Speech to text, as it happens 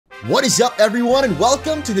What is up, everyone, and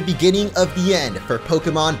welcome to the beginning of the end for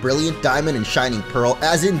Pokemon Brilliant Diamond and Shining Pearl,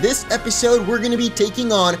 as in this episode we're going to be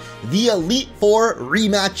taking on the Elite Four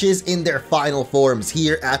rematches in their final forms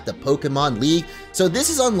here at the Pokemon League. So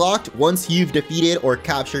this is unlocked once you've defeated or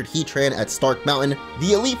captured Heatran at Stark Mountain.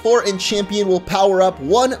 The Elite Four and Champion will power up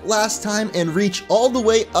one last time and reach all the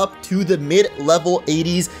way up to the mid-level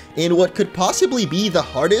 80s in what could possibly be the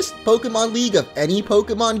hardest Pokemon League of any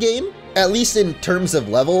Pokemon game. At least in terms of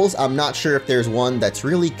levels, I'm not sure if there's one that's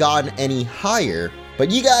really gotten any higher.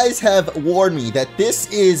 But you guys have warned me that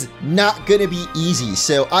this is not gonna be easy,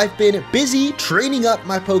 so I've been busy training up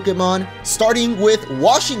my Pokemon, starting with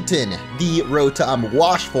Washington, the Rotom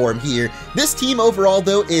Wash form here. This team overall,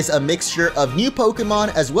 though, is a mixture of new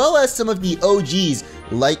Pokemon as well as some of the OGs,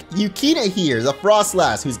 like Yukina here, the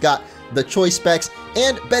Frostlass, who's got the Choice Specs,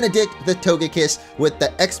 and Benedict the Togekiss with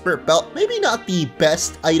the Expert Belt. Maybe not the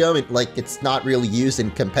best item, like it's not really used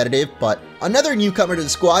in competitive, but another newcomer to the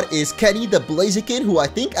squad is Kenny the Blaziken, who I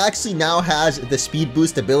think actually now has the Speed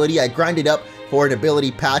Boost ability. I grinded up for an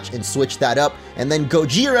ability patch and switched that up. And then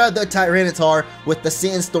Gojira the Tyranitar with the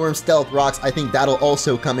Sandstorm Stealth Rocks. I think that'll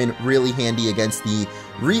also come in really handy against the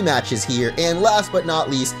rematches here. And last but not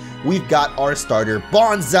least, we've got our starter,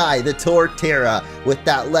 Bonsai the Torterra, with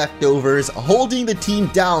that leftovers holding the team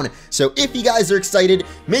down. So if you guys are excited,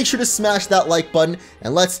 make sure to smash that like button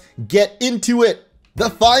and let's get into it. The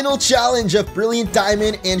final challenge of Brilliant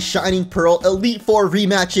Diamond and Shining Pearl Elite Four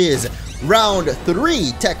rematches. Round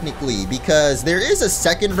 3, technically, because there is a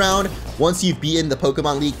second round. Once you've beaten the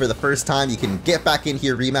Pokemon League for the first time, you can get back in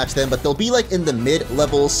here, rematch them, but they'll be like in the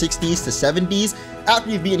mid-level 60s to 70s.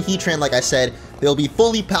 After you've beaten Heatran, like I said, they'll be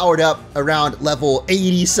fully powered up around level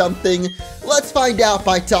 80-something. Let's find out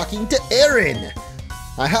by talking to Aaron.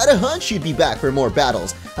 I had a hunch you'd be back for more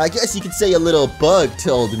battles. I guess you could say a little bug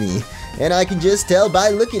told me. And I can just tell by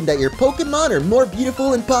looking that your Pokemon are more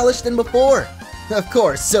beautiful and polished than before. Of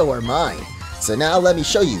course, so are mine. So now let me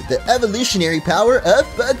show you the evolutionary power of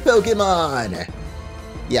Bug Pokemon.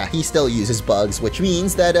 Yeah, he still uses bugs, which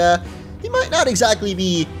means that he might not exactly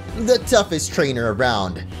be the toughest trainer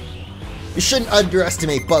around. You shouldn't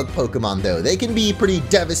underestimate Bug Pokemon though. They can be pretty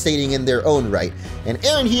devastating in their own right. And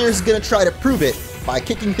Aaron here is gonna try to prove it by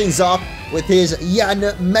kicking things off with his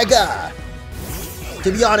Yanmega.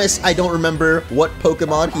 To be honest, I don't remember what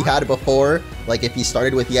Pokemon he had before, like if he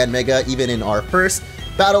started with Yanmega even in our first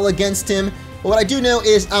battle against him. But what I do know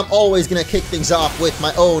is I'm always going to kick things off with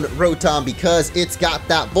my own Rotom because it's got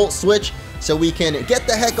that Volt Switch, so we can get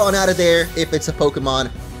the heck on out of there if it's a Pokemon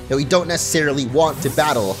that we don't necessarily want to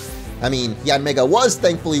battle. I mean, Yanmega was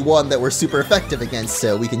thankfully one that we're super effective against,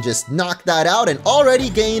 so we can just knock that out and already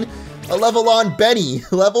gain a level on Benny,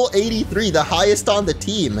 level 83, the highest on the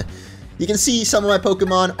team. You can see some of my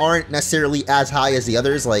Pokemon aren't necessarily as high as the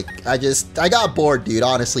others. Like, I got bored, dude,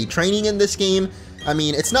 honestly. Training in this game, I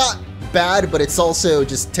mean, it's not bad, but it's also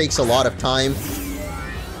just takes a lot of time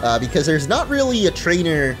because there's not really a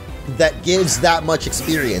trainer that gives that much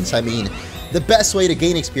experience. I mean, the best way to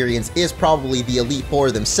gain experience is probably the Elite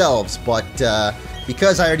Four themselves, but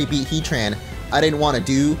because I already beat Heatran, I didn't want to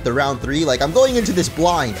do the round 3. Like, I'm going into this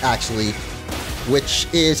blind, actually, which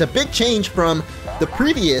is a big change from the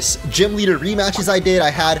previous gym leader rematches I did.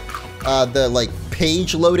 I had the like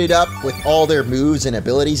page loaded up with all their moves and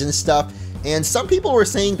abilities and stuff, and some people were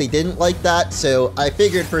saying they didn't like that, so I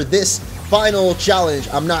figured for this final challenge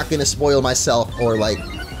I'm not gonna spoil myself or like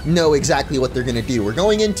know exactly what they're gonna do. We're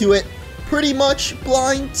going into it pretty much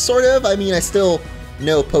blind, sort of. I mean, I still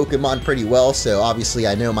know Pokemon pretty well, so obviously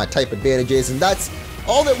I know my type advantages, and that's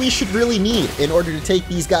all that we should really need in order to take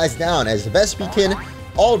these guys down, as Vespiquen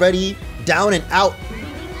already down and out.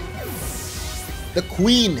 The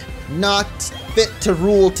Queen not fit to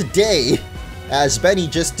rule today, as Benny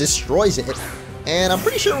just destroys it. And I'm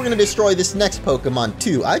pretty sure we're going to destroy this next Pokemon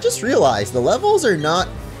too. I just realized the levels are not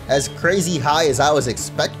as crazy high as I was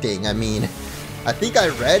expecting. I mean, I think I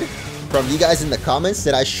read from you guys in the comments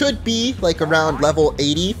that I should be like around level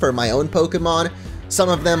 80 for my own Pokemon. Some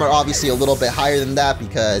of them are obviously a little bit higher than that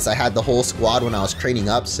because I had the whole squad when I was training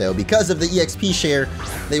up, so because of the EXP share,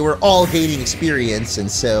 they were all gaining experience, and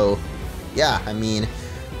so, yeah, I mean,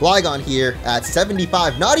 Flygon here at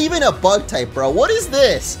 75, not even a bug type, bro. What is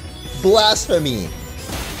this? Blasphemy.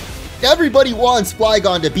 Everybody wants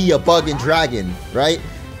Flygon to be a bug and dragon, right?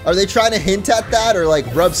 Are they trying to hint at that or like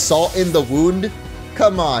rub salt in the wound?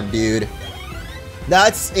 Come on, dude.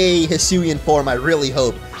 That's a Hisuian form I really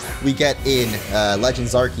hope we get in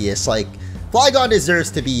Legends Arceus. Like, Flygon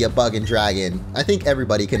deserves to be a bug and dragon. I think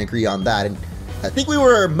everybody can agree on that. And I think we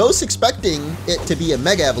were most expecting it to be a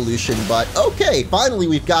Mega Evolution, but okay, finally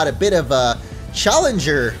we've got a bit of a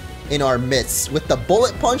challenger in our midst. With the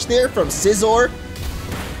bullet punch there from Scizor,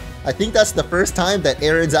 I think that's the first time that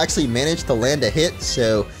Aaron's actually managed to land a hit.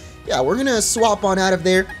 So yeah, we're gonna swap on out of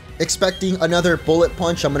there, expecting another bullet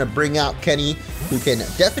punch. I'm gonna bring out Kenny, who can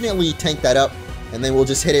definitely tank that up, and then we'll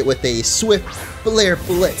just hit it with a swift flare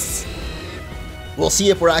blitz. We'll see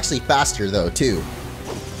if we're actually faster though, too.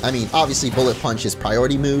 I mean, obviously bullet punch is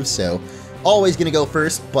priority move, so always gonna go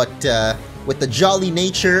first, but with the jolly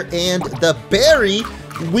nature and the berry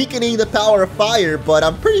weakening the power of fire, but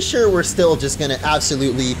I'm pretty sure we're still just gonna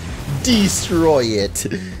absolutely destroy it.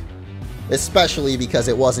 Especially because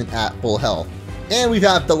it wasn't at full health. And we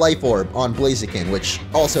have the Life Orb on Blaziken, which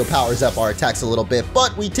also powers up our attacks a little bit,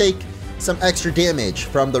 but we take some extra damage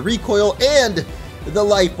from the recoil and the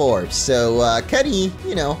Life Orb. So Kenny,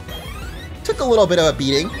 you know, took a little bit of a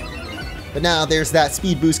beating. But now there's that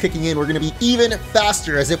speed boost kicking in. We're going to be even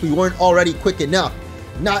faster, as if we weren't already quick enough.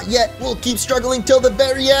 Not yet. We'll keep struggling till the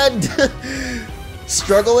very end.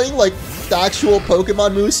 Struggling? Like the actual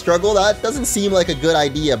Pokemon moves struggle? That doesn't seem like a good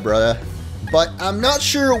idea, bruh. But I'm not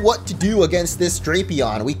sure what to do against this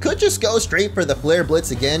Drapion. We could just go straight for the Flare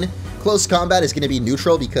Blitz again. Close combat is going to be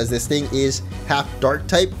neutral because this thing is half dark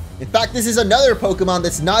type. In fact, this is another Pokemon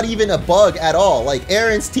that's not even a bug at all. Like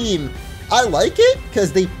Aaron's team, I like it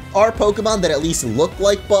because they are Pokemon that at least look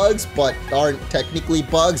like bugs but aren't technically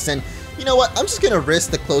bugs. And you know what? I'm just going to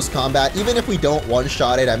risk the close combat. Even if we don't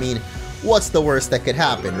one-shot it, I mean, what's the worst that could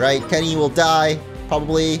happen, right? Kenny will die,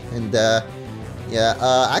 probably. And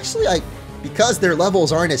yeah, actually, because their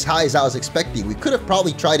levels aren't as high as I was expecting, we could have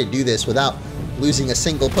probably tried to do this without losing a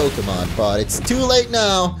single Pokemon, but it's too late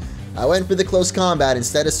now. I went for the close combat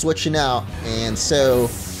instead of switching out, and so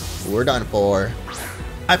we're done for.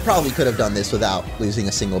 I probably could have done this without losing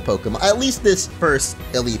a single Pokemon. At least this first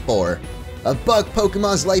Elite Four. A bug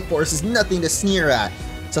Pokemon's life force is nothing to sneer at.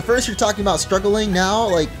 So first you're talking about struggling, now,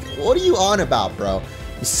 like, what are you on about, bro?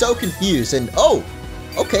 I'm so confused, and oh!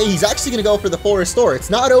 Okay, he's actually gonna go for the full restore. It's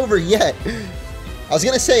not over yet. I was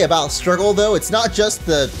gonna say about struggle though, it's not just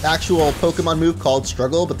the actual Pokemon move called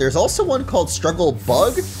struggle, but there's also one called struggle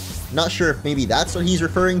bug. Not sure if maybe that's what he's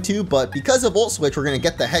referring to, but because of Volt Switch, we're gonna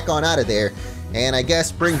get the heck on out of there. And I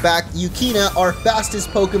guess bring back Yukina, our fastest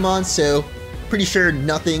Pokemon, so pretty sure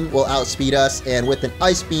nothing will outspeed us, and with an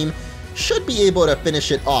Ice Beam, should be able to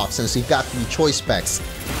finish it off since we've got the choice specs.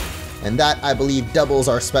 And that, I believe, doubles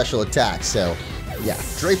our special attack, so yeah,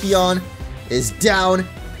 Drapion is down,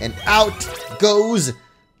 and out goes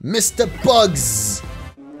Mr. Bugs.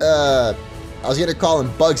 I was gonna call him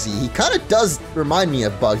Bugsy. He kind of does remind me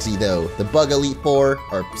of Bugsy, though. The Bug Elite Four,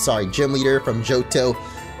 or sorry, Gym Leader from Johto.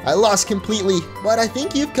 I lost completely, but I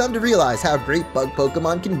think you've come to realize how great Bug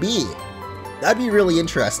Pokemon can be. That'd be really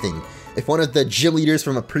interesting if one of the Gym Leaders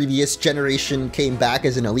from a previous generation came back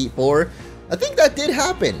as an Elite Four. I think that did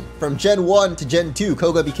happen. From Gen 1 to Gen 2,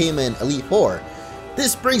 Koga became an Elite Four.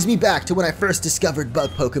 This brings me back to when I first discovered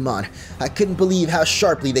bug Pokemon. I couldn't believe how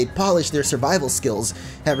sharply they'd polished their survival skills.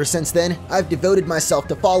 Ever since then, I've devoted myself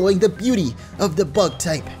to following the beauty of the bug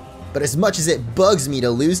type. But as much as it bugs me to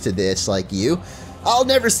lose to this, like you, I'll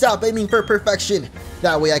never stop aiming for perfection.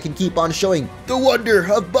 That way I can keep on showing the wonder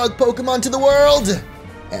of bug Pokemon to the world.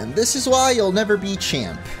 And this is why you'll never be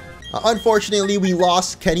champ. Unfortunately, we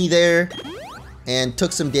lost Kenny there and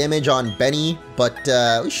took some damage on Benny, but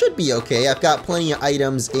we should be okay. I've got plenty of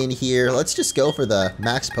items in here. Let's just go for the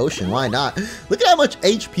max potion. Why not? Look at how much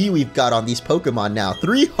HP we've got on these Pokemon now.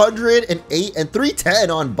 308 and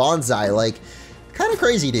 310 on Bonsai. Like, kind of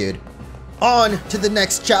crazy, dude. On to the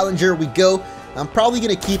next challenger we go. I'm probably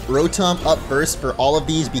going to keep Rotom up first for all of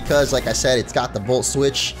these because, like I said, it's got the Volt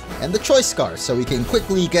Switch and the Choice Scarf, so we can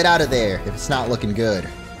quickly get out of there if it's not looking good.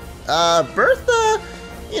 Bertha,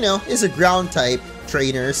 you know, is a ground type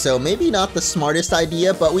trainer, so maybe not the smartest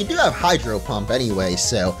idea, but we do have Hydro Pump anyway,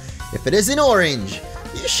 so if it isn't orange,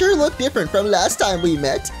 you sure look different from last time we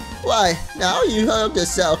met. Why, now you hold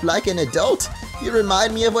yourself like an adult. You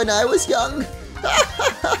remind me of when I was young.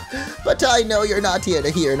 But I know you're not here to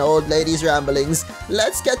hear an old lady's ramblings.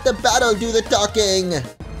 Let's get the battle do the talking.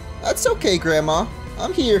 That's okay, Grandma.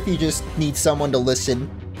 I'm here if you just need someone to listen.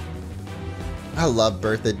 I love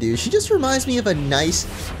Bertha, dude. She just reminds me of a nice,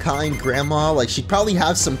 kind grandma. Like, she'd probably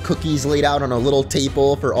have some cookies laid out on a little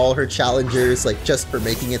table for all her challengers, like, just for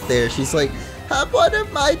making it there. She's like, have one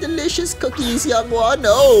of my delicious cookies, young one.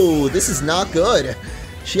 No, this is not good.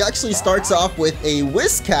 She actually starts off with a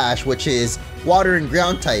Whiscash, which is water and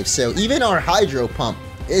ground type, so even our Hydro Pump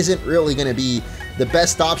isn't really going to be the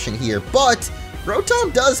best option here. But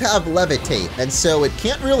Rotom does have Levitate, and so it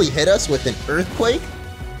can't really hit us with an Earthquake.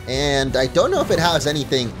 And I don't know if it has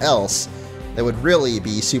anything else that would really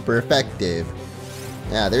be super effective.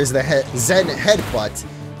 Yeah, there's the Zen Headbutt.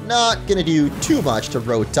 Not gonna do too much to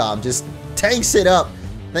Rotom, just tanks it up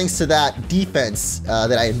thanks to that defense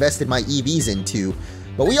that I invested my EVs into.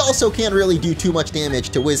 But we also can't really do too much damage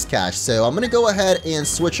to Whiscash, so I'm gonna go ahead and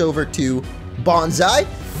switch over to Bonsai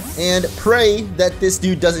and pray that this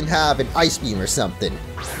dude doesn't have an Ice Beam or something.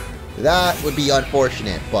 That would be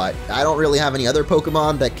unfortunate, but I don't really have any other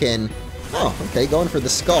Pokemon that can... Oh, okay, going for the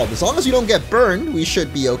Scald. As long as we don't get burned, we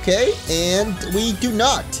should be okay, and we do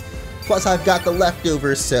not. Plus, I've got the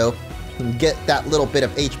leftovers, so I can get that little bit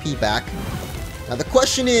of HP back. Now, the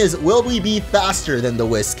question is, will we be faster than the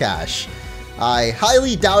Whiscash? I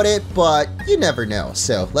highly doubt it, but you never know.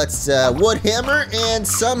 So, let's Wood Hammer, and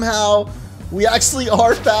somehow we actually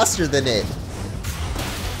are faster than it.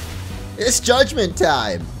 It's Judgment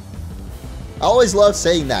time. I always love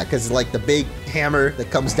saying that, because like the big hammer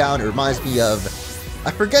that comes down, it reminds me of,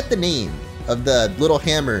 I forget the name of the little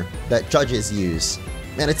hammer that judges use.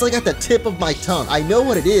 Man, it's like at the tip of my tongue. I know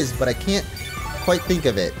what it is, but I can't quite think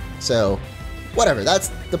of it. So, whatever, that's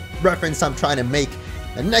the reference I'm trying to make.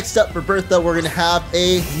 And next up for Bertha, we're going to have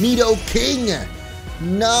a Nidoking.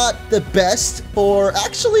 Not the best for,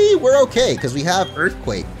 actually, we're okay, because we have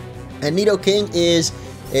Earthquake. And Nidoking is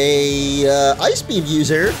a Ice Beam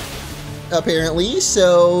user, apparently,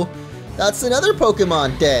 so that's another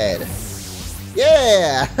Pokemon dead.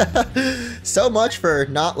 Yeah! So much for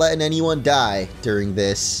not letting anyone die during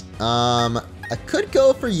this. I could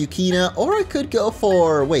go for Yukina, or I could go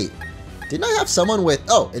for... Wait, didn't I have someone with...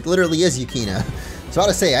 Oh, it literally is Yukina. I was about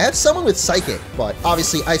to say, I have someone with Psychic, but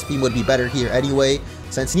obviously Ice Beam would be better here anyway,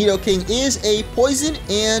 since Nidoking is a Poison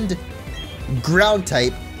and Ground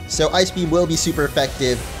type, so Ice Beam will be super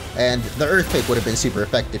effective, and the Earthquake would have been super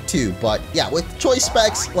effective too. But yeah, with choice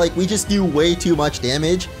specs, like, we just do way too much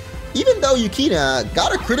damage. Even though Yukina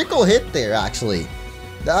got a critical hit there, actually.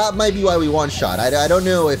 That might be why we one-shot. I don't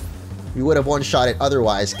know if we would have one-shot it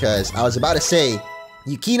otherwise, because I was about to say,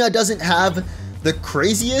 Yukina doesn't have the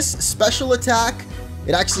craziest special attack.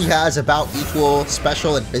 It actually has about equal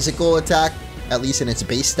special and physical attack, at least in its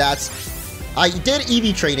base stats. I did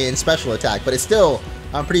EV train it in special attack, but it still,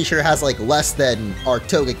 I'm pretty sure, has like less than our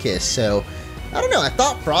Togekiss, so I don't know. I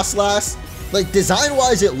thought Frostlass, like,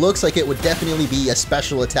 design-wise, it looks like it would definitely be a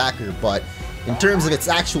special attacker, but in terms of its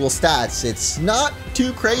actual stats, it's not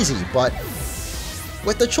too crazy. But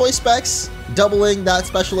with the choice specs, doubling that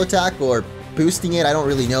special attack or boosting it, I don't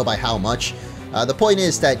really know by how much. The point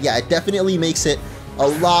is that, yeah, it definitely makes it a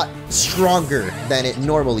lot stronger than it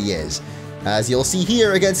normally is. As you'll see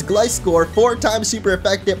here against Gliscor, 4 times super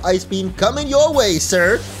effective Ice Beam coming your way,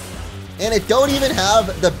 sir. And it don't even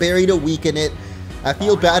have the Berry to weaken it. I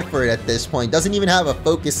feel bad for it at this point. Doesn't even have a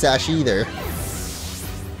Focus Sash either.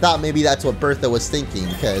 Thought maybe that's what Bertha was thinking,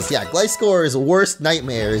 because yeah, Gliscor's worst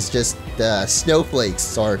nightmare is just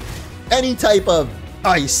snowflakes or any type of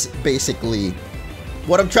ice, basically.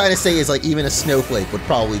 What I'm trying to say is, like, even a snowflake would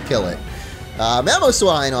probably kill it.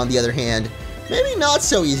 Mamoswine, on the other hand, maybe not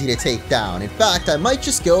so easy to take down. In fact, I might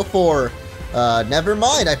just go for... never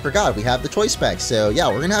mind, I forgot, we have the choice spec. So yeah,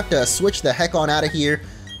 we're gonna have to switch the heck on out of here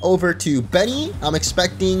over to Benny. I'm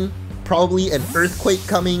expecting probably an Earthquake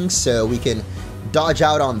coming, so we can dodge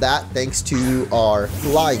out on that thanks to our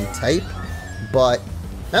Flying type. But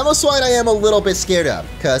Mamoswine I am a little bit scared of,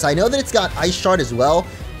 because I know that it's got Ice Shard as well,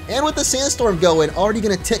 and with the Sandstorm going, already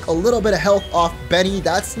gonna tick a little bit of health off Benny.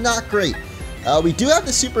 That's not great. We do have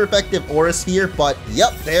the super effective Aura Sphere, but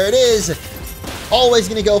yep, there it is. Always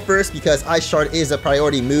gonna go first because Ice Shard is a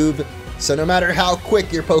priority move, so no matter how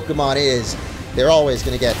quick your Pokemon is, they're always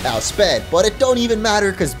gonna get outsped. But it don't even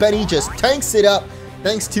matter because Benny just tanks it up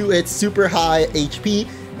thanks to its super high HP,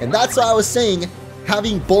 and that's why I was saying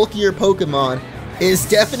having bulkier Pokemon is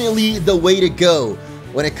definitely the way to go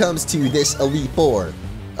when it comes to this Elite Four.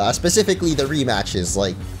 Specifically the rematches.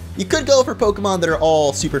 Like, you could go for Pokemon that are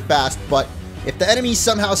all super fast, but if the enemy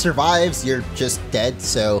somehow survives, you're just dead.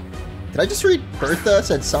 So, did I just read Bertha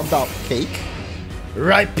said something about cake?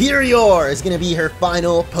 Rhyperior is going to be her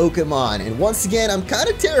final Pokemon. And once again, I'm kind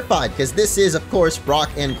of terrified because this is, of course, Rock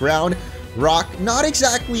and Ground. Rock, not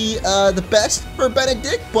exactly the best for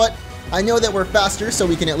Benedict, but I know that we're faster, so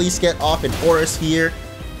we can at least get off an Aura Sphere.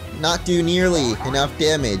 Not do nearly enough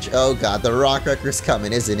damage. Oh god, the Rock Wrecker's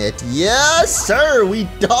coming, isn't it? Yes, sir! We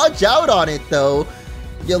dodge out on it, though.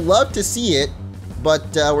 You love to see it, but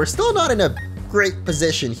we're still not in a great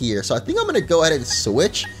position here. So I think I'm going to go ahead and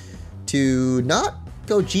switch to not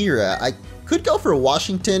Gojira. I could go for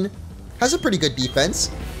Washington. Has a pretty good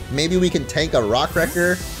defense. Maybe we can tank a Rock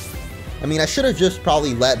Wrecker. I mean, I should have just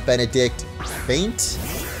probably let Benedict faint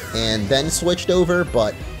and then switched over,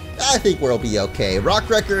 but I think we'll be okay. Rock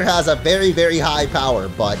Wrecker has a very, very high power,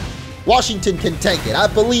 but Washington can tank it. I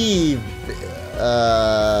believe...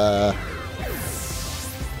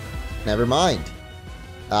 Never mind.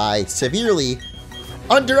 I severely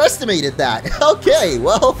underestimated that. Okay,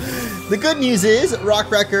 well, the good news is Rock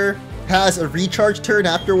Wrecker has a recharge turn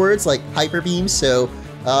afterwards, like Hyper Beam, so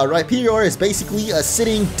Rhyperior is basically a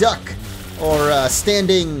sitting duck, or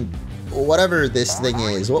standing whatever this thing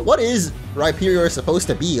is. What is Rhyperior supposed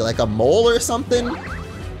to be, like a mole or something?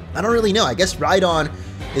 I don't really know. I guess Rhydon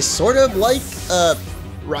is sort of like a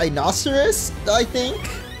rhinoceros, I think?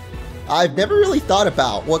 I've never really thought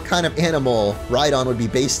about what kind of animal Rhydon would be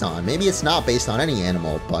based on. Maybe it's not based on any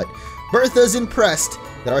animal, but Bertha's impressed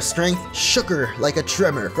that our strength shook her like a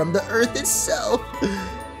tremor from the earth itself.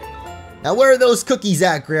 Now, where are those cookies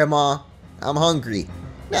at, Grandma? I'm hungry.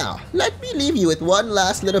 Now, let me leave you with one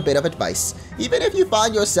last little bit of advice. Even if you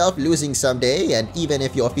find yourself losing someday, and even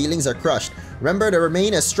if your feelings are crushed, remember to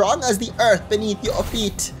remain as strong as the earth beneath your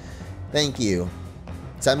feet. Thank you.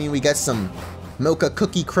 Does that mean we get some mocha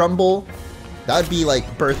cookie crumble? That'd be like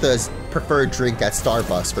Bertha's preferred drink at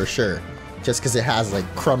Starbucks for sure. Just because it has like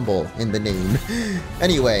crumble in the name.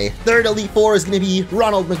 Anyway, third Elite Four is going to be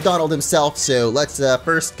Ronald McDonald himself. So let's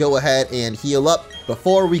first go ahead and heal up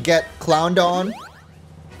before we get clowned on.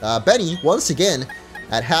 Benny, once again,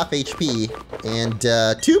 at half HP, and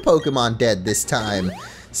 2 Pokemon dead this time.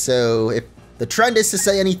 So if the trend is to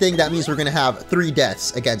say anything, that means we're going to have 3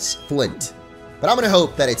 deaths against Flint. But I'm going to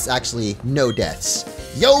hope that it's actually no deaths.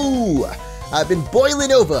 Yo! I've been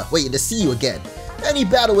boiling over, waiting to see you again. Any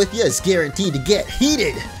battle with you is guaranteed to get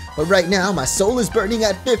heated. But right now, my soul is burning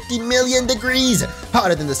at 50 million degrees,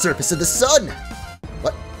 hotter than the surface of the sun.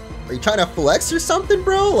 What? Are you trying to flex or something,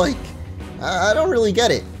 bro? Like, I don't really get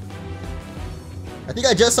it. I think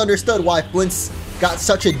I just understood why Flint's got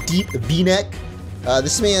such a deep V-neck.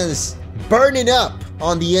 This man's burning up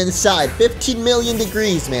on the inside. 15 million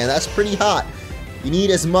degrees, man. That's pretty hot. You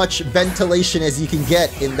need as much ventilation as you can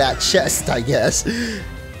get in that chest, I guess.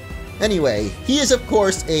 Anyway, he is of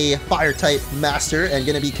course a fire-type master and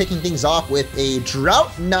going to be kicking things off with a Drought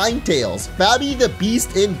Ninetales. Fabby the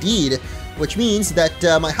Beast indeed, which means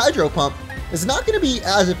that my Hydro Pump is not going to be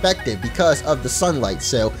as effective because of the sunlight.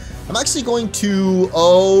 So I'm actually going to...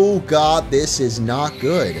 Oh god, this is not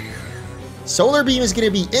good. Solar Beam is going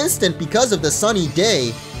to be instant because of the sunny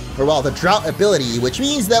day, or well, the drought ability, which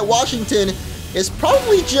means that Washington is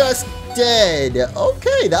probably just dead.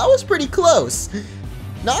 Okay, that was pretty close.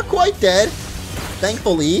 Not quite dead,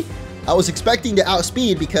 thankfully. I was expecting to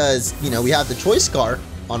outspeed because, you know, we have the Choice Scar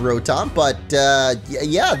on Rotom, but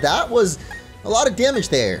yeah, that was a lot of damage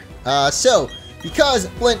there. So, because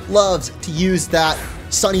Flint loves to use that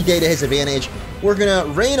sunny day to his advantage, we're gonna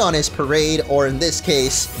rain on his parade, or in this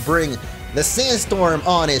case, bring the sandstorm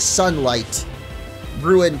on his sunlight.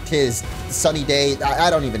 Ruined his sunny day. I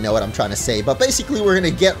don't even know what I'm trying to say, but basically we're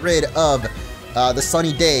gonna get rid of the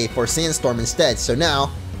sunny day for sandstorm instead. So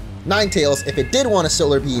now, Ninetales, if it did want a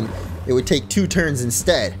Solar Beam, it would take 2 turns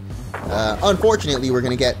instead. Unfortunately, we're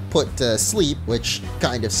gonna get put to sleep, which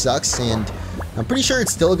kind of sucks, and I'm pretty sure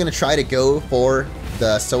it's still gonna try to go for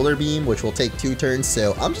the Solar Beam, which will take 2 turns.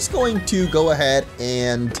 So I'm just going to go ahead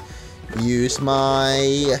and use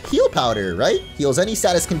my Heal Powder, right? Heals any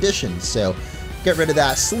status conditions. So get rid of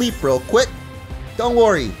that sleep real quick. Don't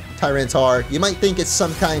worry, Tyranitar. You might think it's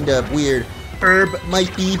some kind of weird herb,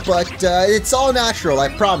 might be, but it's all natural, I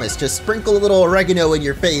promise. Just sprinkle a little oregano in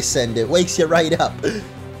your face and it wakes you right up.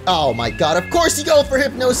 Oh my god, of course you go for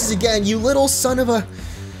hypnosis again, you little son of a...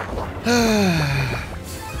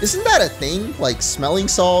 Isn't that a thing? Like smelling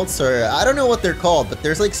salts, or I don't know what they're called, but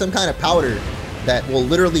there's like some kind of powder that will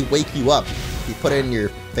literally wake you up if you put it in your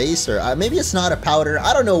face, or maybe it's not a powder.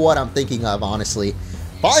 I don't know what I'm thinking of, honestly.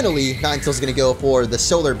 Finally, Ninetales gonna go for the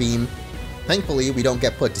Solar Beam. Thankfully, we don't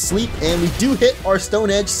get put to sleep, and we do hit our Stone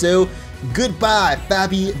Edge, so goodbye,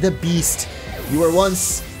 Fabby the Beast. You were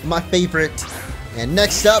once my favorite. And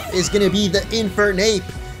next up is gonna be the Infernape.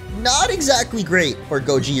 Not exactly great for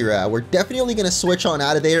Gojira. We're definitely gonna switch on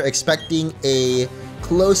out of there, expecting a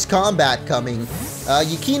close combat coming.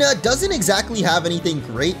 Yukina doesn't exactly have anything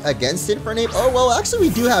great against Infernape. Oh, well, actually,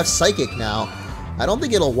 we do have Psychic now. I don't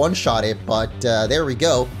think it'll one-shot it, but there we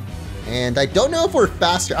go. And I don't know if we're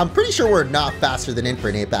faster. I'm pretty sure we're not faster than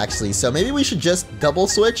Infernape, actually. So maybe we should just double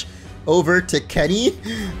switch over to Kenny.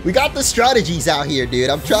 We got the strategies out here, dude.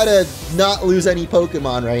 I'm trying to not lose any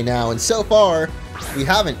Pokemon right now. And so far, we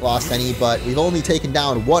haven't lost any, but we've only taken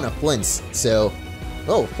down 1 of Flint's. So,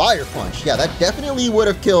 oh, Fire Punch. Yeah, that definitely would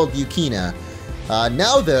have killed Yukina.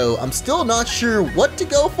 Now though, I'm still not sure what to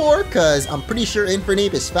go for, because I'm pretty sure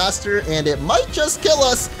Infernape is faster, and it might just kill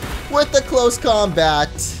us with the close combat.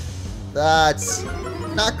 That's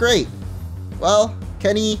not great. Well,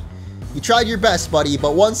 Kenny, you tried your best, buddy,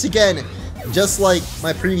 but once again, just like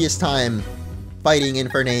my previous time fighting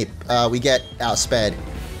Infernape, we get outsped,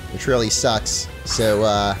 which really sucks. So,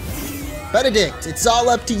 Benedict, it's all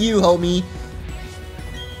up to you, homie.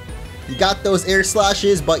 You got those air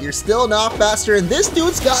slashes, but you're still not faster, and this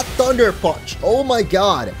dude's got Thunder Punch. Oh my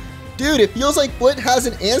god. Dude, it feels like Flint has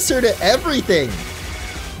an answer to everything.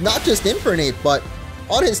 Not just Infernape, but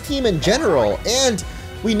on his team in general. And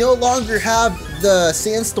we no longer have the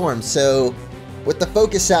Sandstorm, so with the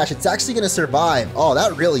Focus Sash, it's actually going to survive. Oh,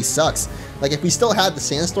 that really sucks. Like, if we still had the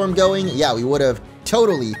Sandstorm going, yeah, we would have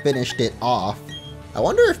totally finished it off. I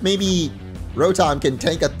wonder if maybe Rotom can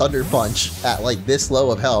tank a Thunder Punch at like this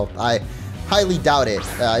low of health. I highly doubt it.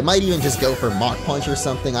 I might even just go for Mach Punch or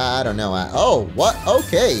something. I don't know. Oh, what?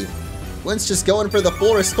 Okay. Flint's just going for the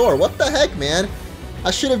full restore. What the heck, man?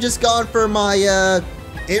 I should have just gone for my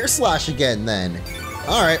Air Slash again then.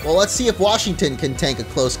 Alright, well let's see if Washington can tank a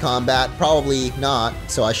close combat. Probably not,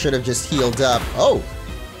 so I should have just healed up. Oh,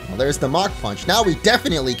 well there's the Mach Punch. Now we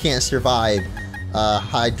definitely can't survive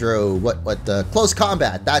close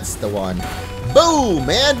combat. That's the one. Boom,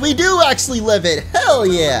 man, we do actually live it. Hell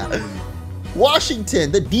yeah.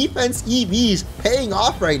 Washington, the defense EV's paying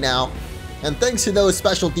off right now. And thanks to those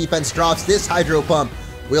special defense drops, this Hydro Pump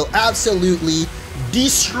will absolutely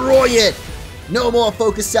destroy it. No more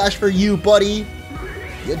Focus Sash for you, buddy.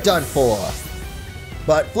 You're done for.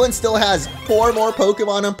 But Flint still has 4 more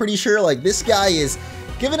Pokemon, I'm pretty sure. Like, this guy is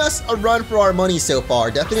giving us a run for our money so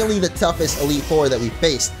far. Definitely the toughest Elite Four that we've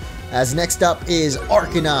faced. As next up is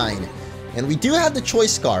Arcanine. And we do have the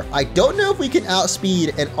Choice Scarf. I don't know if we can outspeed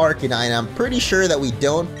an Arcanine. I'm pretty sure that we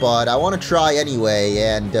don't, but I want to try anyway.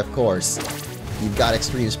 And of course, you've got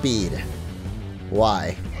Extreme Speed.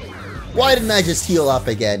 Why? Why didn't I just heal up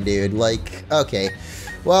again, dude? Like, okay.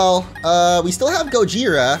 Well, we still have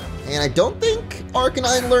Gojira, and I don't think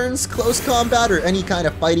Arcanine learns Close Combat or any kind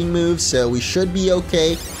of fighting moves, so we should be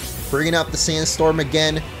okay. Bringing up the Sandstorm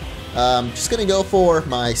again. Just gonna go for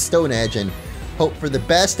my Stone Edge and hope for the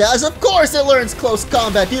best, as of course it learns Close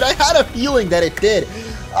Combat. Dude, I had a feeling that it did.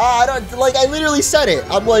 I literally said it.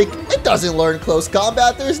 I'm like, it doesn't learn Close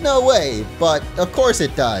Combat, there's no way. But, of course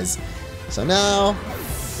it does. So now,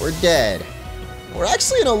 we're dead. We're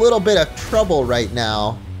actually in a little bit of trouble right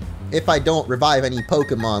now if I don't revive any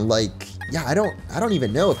Pokemon. Like, yeah, I don't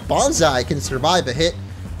even know if Bonsai can survive a hit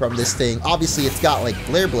from this thing. Obviously, it's got like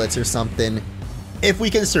Flare Blitz or something. If we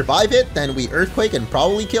can survive it, then we Earthquake and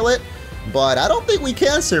probably kill it. But I don't think we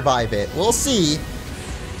can survive it. We'll see.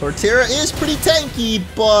 Torterra is pretty tanky,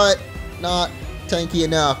 but not tanky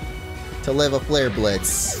enough to live a Flare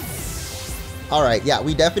Blitz. Alright, yeah,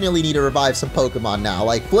 we definitely need to revive some Pokemon now.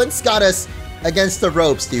 Like, Flint's got us against the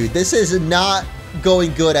ropes, dude. This is not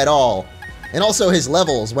going good at all. And also his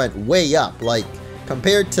levels went way up. Like,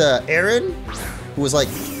 compared to Aaron, who was like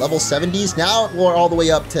level 70s, now we're all the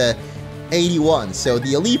way up to 81. So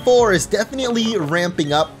the Elite Four is definitely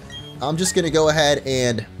ramping up. I'm just gonna go ahead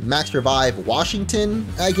and max revive Washington,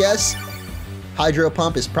 I guess. Hydro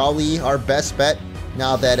Pump is probably our best bet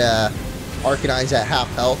now that Arcanine's at half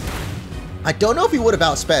health. I don't know if he would have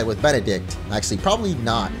outsped with Benedict. Actually, probably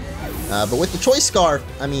not. But with the Choice Scarf,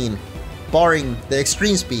 I mean, barring the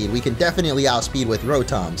Extreme Speed, we can definitely outspeed with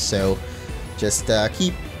Rotom. So just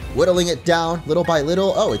keep whittling it down little by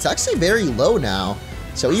little. Oh, it's actually very low now.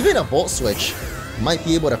 So even a Volt Switch might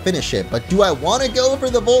be able to finish it. But do I want to go for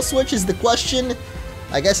the Volt Switch is the question.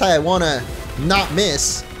 I guess I want to not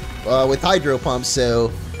miss with Hydro Pump,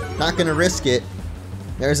 so not going to risk it.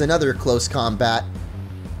 There's another close combat.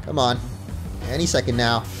 Come on. Any second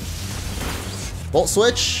now. Volt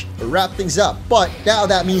Switch, wrap things up. But now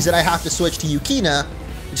that means that I have to switch to Yukina,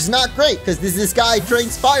 which is not great because this guy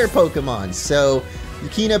trains fire Pokemon. So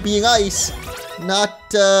Yukina being ice, not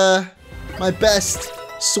my best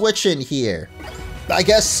switch in here. I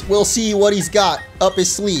guess we'll see what he's got up his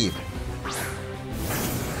sleeve.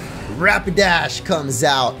 Rapidash comes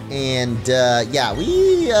out, and yeah,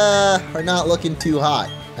 we are not looking too hot.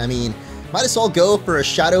 I mean, might as well go for a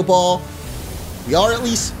Shadow Ball. We are at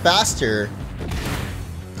least faster.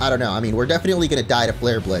 I don't know. I mean, we're definitely going to die to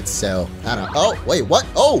Flare Blitz, so I don't know. Oh, wait, what?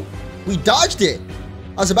 Oh, we dodged it.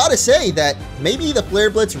 I was about to say that maybe the Flare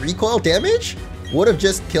Blitz recoil damage would have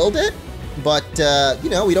just killed it, but, you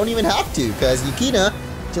know, we don't even have to because Yukina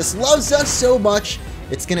just loves us so much.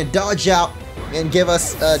 It's going to dodge out and give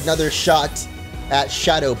us another shot at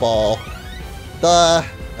Shadow Ball.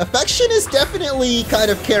 Affection is definitely kind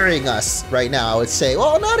of carrying us right now, I would say.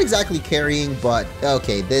 Well, not exactly carrying, but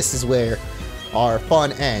okay, this is where our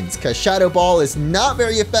fun ends, because Shadow Ball is not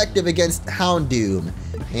very effective against Houndoom.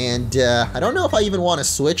 And I don't know if I even want to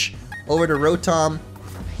switch over to Rotom.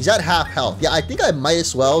 He's at half health. Yeah, I think I might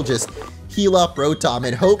as well just heal up Rotom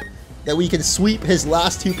and hope that we can sweep his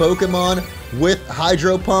last 2 Pokemon with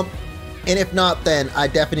Hydro Pump. And if not, then I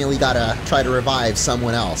definitely gotta try to revive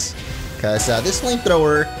someone else. Because this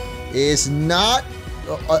Flamethrower is not,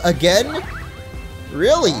 again,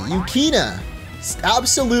 really, Yukina.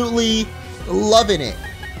 Absolutely loving it.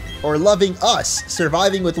 Or loving us,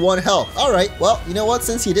 surviving with 1 health. Alright, well, you know what,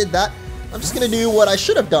 since you did that, I'm just gonna do what I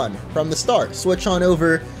should have done from the start. Switch on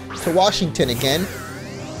over to Washington again.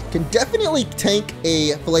 Can definitely tank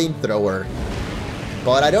a Flamethrower.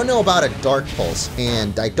 But I don't know about a Dark Pulse,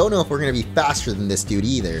 and I don't know if we're gonna be faster than this dude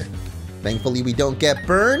either. Thankfully we don't get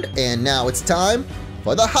burned, and now it's time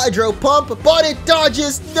for the Hydro Pump, but it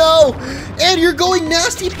dodges, no! And you're going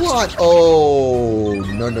Nasty Plot! Oh,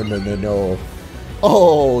 no.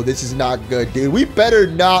 Oh, this is not good, dude. We better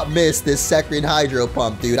not miss this second Hydro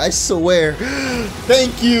Pump, dude. I swear.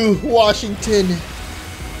 Thank you, Washington.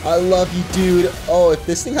 I love you, dude. Oh, if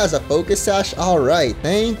this thing has a Focus Sash, alright.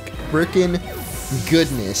 Thank frickin'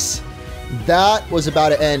 goodness. That was about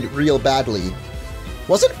to end real badly.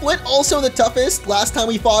 Wasn't Flint also the toughest last time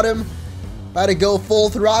we fought him? About to go full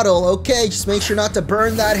throttle. Okay, just make sure not to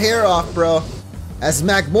burn that hair off, bro. As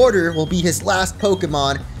Magmortar will be his last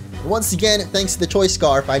Pokemon. Once again, thanks to the Choice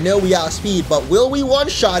Scarf, I know we outspeed, but will we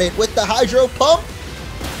one-shot it with the Hydro Pump?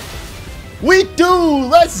 We do!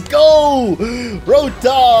 Let's go!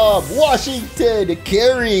 Rotom, Washington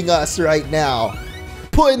carrying us right now.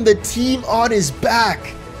 Putting the team on his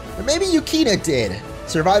back. Or maybe Yukina did.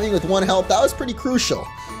 Surviving with 1 health, that was pretty crucial.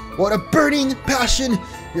 What a burning passion.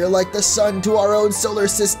 You're like the sun to our own solar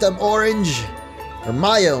system, Orange. Or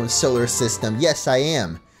my own solar system. Yes, I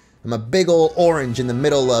am. I'm a big old orange in the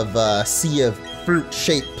middle of a sea of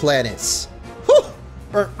fruit-shaped planets. Whew!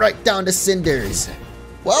 Burnt right down to cinders.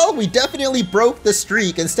 Well, we definitely broke the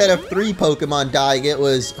streak. Instead of 3 Pokemon dying, it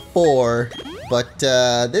was 4. But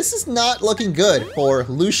this is not looking good for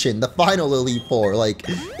Lucian, the final Elite Four. Like,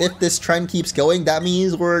 if this trend keeps going, that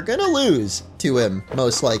means we're gonna lose to him,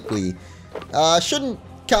 most likely. Shouldn't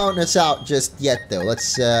count us out just yet, though.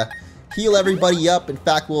 Let's heal everybody up. In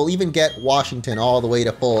fact, we'll even get Washington all the way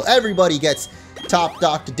to full. Everybody gets topped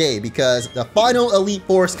off today because the final Elite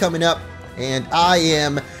Four is coming up, and I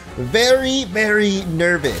am very, very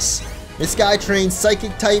nervous. This guy trains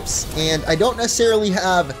Psychic types, and I don't necessarily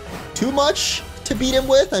have too much to beat him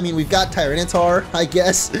with. I mean, we've got Tyranitar, I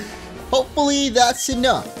guess. Hopefully that's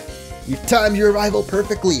enough. You've timed your arrival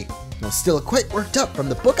perfectly. I'm still quite worked up from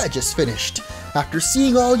the book I just finished. After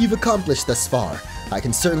seeing all you've accomplished thus far, I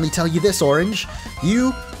can certainly tell you this, Orange.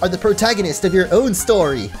 You are the protagonist of your own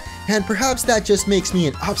story, and perhaps that just makes me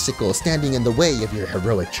an obstacle standing in the way of your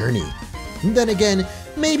heroic journey. And then again,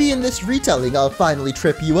 maybe in this retelling I'll finally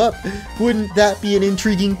trip you up. Wouldn't that be an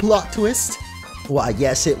intriguing plot twist? Why,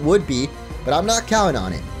 yes, it would be, but I'm not counting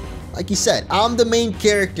on it. Like you said, I'm the main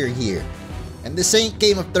character here, and this ain't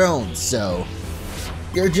Game of Thrones, so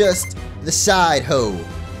you're just the side hoe.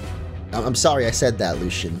 I'm sorry I said that,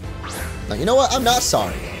 Lucian. Now, you know what? I'm not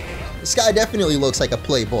sorry. This guy definitely looks like a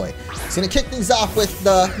playboy. He's gonna kick things off with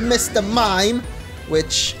the Mr. Mime,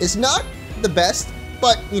 which is not the best,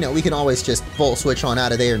 but, you know, we can always just full switch on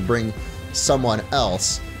out of there and bring someone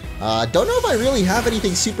else. Don't know if I really have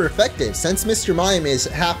anything super effective, since Mr. Mime is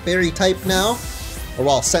half fairy type now. Or,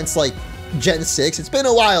 well, since, like, Gen 6. It's been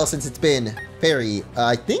a while since it's been fairy.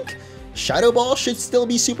 I think Shadow Ball should still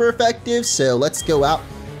be super effective, so let's go out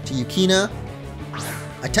to Yukina.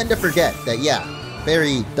 I tend to forget that, yeah,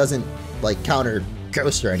 fairy doesn't, like, counter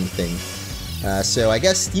ghost or anything. So I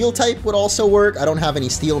guess Steel type would also work. I don't have any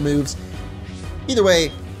Steel moves. Either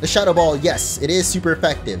way, the Shadow Ball, yes, it is super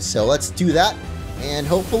effective, so let's do that. And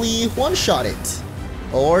hopefully one-shot it.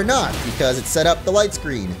 Or not, because it set up the light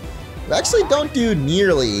screen. We actually don't do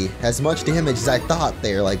nearly as much damage as I thought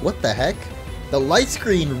there. Like, what the heck? The light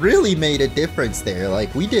screen really made a difference there.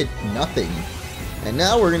 Like, we did nothing. And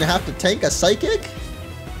now we're gonna have to tank a Psychic?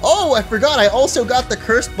 Oh, I forgot, I also got the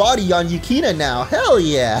Cursed Body on Yukina now. Hell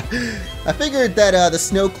yeah! I figured that the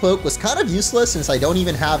Snow Cloak was kind of useless since I don't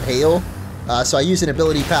even have Hail. So I used an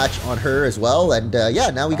ability patch on her as well, and yeah,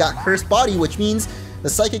 now we got Cursed Body, which means the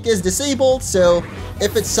Psychic is disabled, so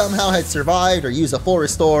if it somehow had survived or used a full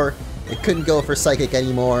restore, it couldn't go for Psychic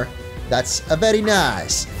anymore. That's a very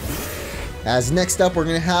nice. As next up, we're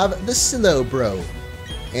gonna have the Slowbro.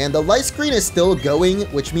 And the light screen is still going,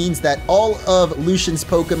 which means that all of Lucian's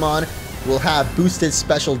Pokemon will have boosted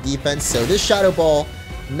special defense, so this Shadow Ball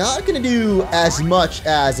not gonna do as much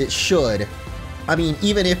as it should. I mean,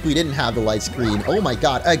 even if we didn't have the light screen. Oh my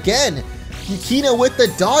god, again! Yukina with the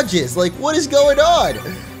dodges, like what is going on?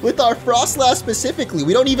 With our Frostlass specifically,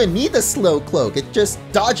 we don't even need the slow cloak, it's just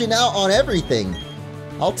dodging out on everything.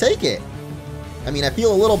 I'll take it. I mean, I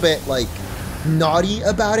feel a little bit like naughty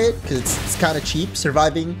about it, because it's kind of cheap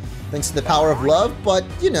surviving thanks to the power of love, but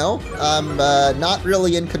you know, I'm not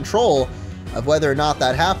really in control of whether or not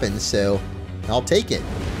that happens, so I'll take it.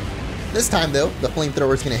 This time though, the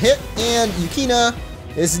flamethrower is going to hit, and Yukina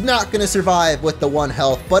is not going to survive with the 1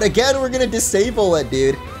 health, but again, we're going to disable it,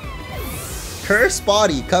 dude. Cursed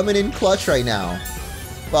Body coming in clutch right now.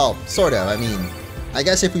 Well, sort of, I mean, I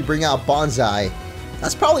guess if we bring out Bonsai,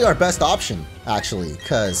 that's probably our best option, actually,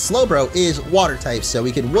 because Slowbro is water type, so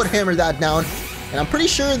we can Wood Hammer that down, and I'm pretty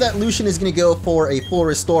sure that Lucian is going to go for a full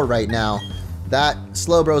restore right now. That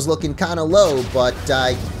Slowbro's looking kind of low, but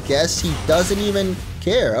I guess he doesn't even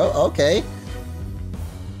care. Oh, okay.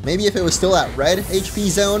 Maybe if it was still at red HP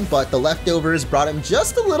zone, but the leftovers brought him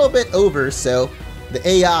just a little bit over, so the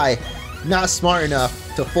AI not smart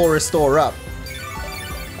enough to full restore up.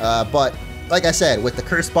 But like I said, with the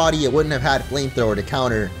Cursed Body, it wouldn't have had Flamethrower to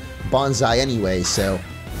counter Bonsai anyway, so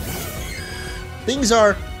things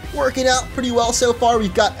are working out pretty well so far.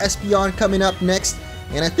 We've got Espeon coming up next,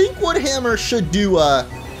 and I think Wood Hammer should do a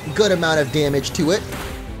good amount of damage to it,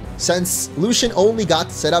 since Lucian only got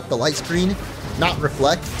to set up the light screen, not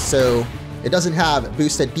reflect, so it doesn't have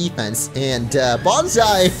boosted defense, and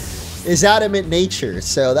Bonsai is adamant nature,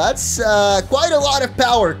 so that's quite a lot of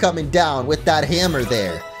power coming down with that hammer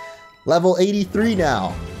there. Level 83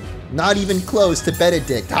 now. Not even close to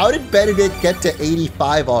Benedict. How did Benedict get to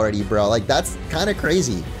 85 already, bro? Like, that's kind of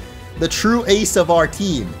crazy. The true ace of our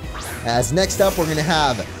team. As next up, we're going to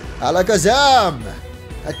have Alakazam.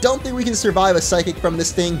 I don't think we can survive a Psychic from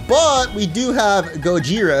this thing, but we do have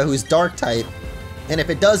Gojira, who's Dark type. And if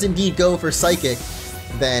it does indeed go for Psychic,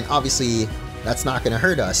 then obviously that's not going to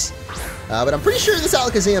hurt us. But I'm pretty sure this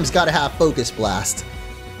Alakazam's got to have Focus Blast.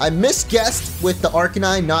 I misguessed with the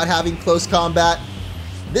Arcanine not having close combat.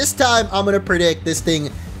 This time, I'm going to predict this thing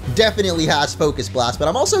definitely has Focus Blast, but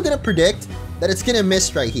I'm also going to predict that it's going to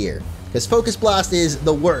miss right here, because Focus Blast is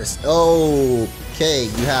the worst. Okay,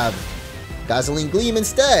 you have Dazzling Gleam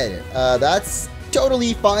instead. That's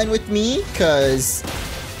totally fine with me, because,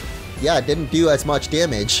 yeah, it didn't do as much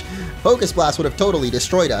damage. Focus Blast would have totally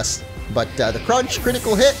destroyed us, but the Crunch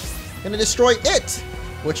critical hit going to destroy it,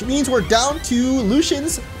 which means we're down to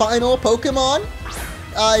Lucian's final Pokemon,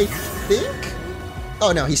 I think?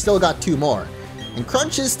 Oh no, he's still got 2 more. And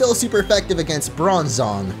Crunch is still super effective against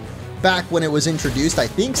Bronzong. Back when it was introduced, I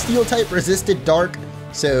think Steel type resisted Dark,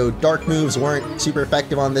 so Dark moves weren't super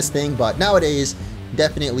effective on this thing, but nowadays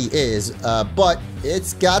definitely is. But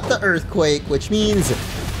it's got the Earthquake, which means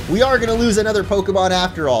we are going to lose another Pokemon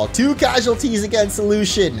after all. 2 casualties against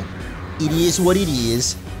Lucian. It is what it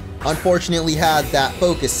is. Unfortunately had that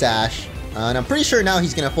Focus Sash, and I'm pretty sure now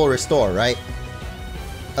he's going to full restore, right?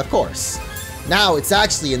 Of course. Now it's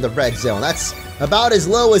actually in the red zone. That's about as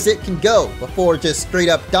low as it can go before just straight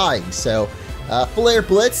up dying. So Flare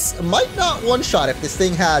Blitz might not one-shot if this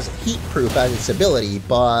thing has Heat Proof as its ability,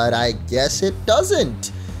 but I guess it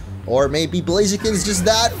doesn't. Or maybe Blaziken's just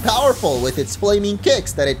that powerful with its flaming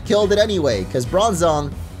kicks that it killed it anyway, because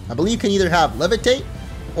Bronzong, I believe, can either have Levitate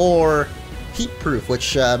or Heat Proof,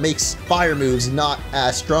 which makes fire moves not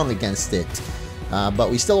as strong against it.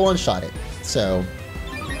 But we still one-shot it, so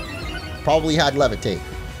probably had Levitate.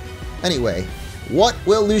 Anyway, what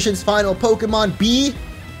will Lucian's final Pokemon be?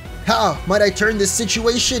 How might I turn this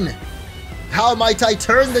situation? How might I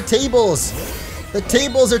turn the tables? The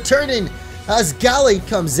tables are turning as Gallade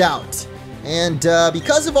comes out. And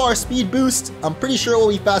because of our speed boost, I'm pretty sure we'll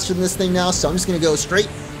be faster than this thing now, so I'm just going to go straight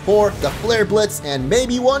for the Flare Blitz and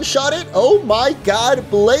maybe one-shot it. Oh my god,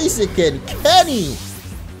 Blaziken, Kenny!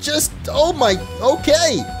 Just, oh my,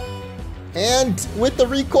 okay. And with the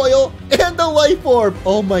recoil and the Life Orb,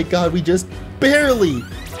 oh my god, we just barely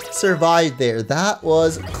survived there. That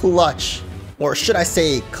was clutch. Or should I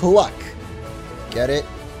say cluck? Get it?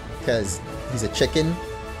 Because he's a chicken.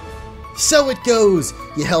 So it goes!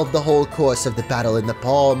 You held the whole course of the battle in the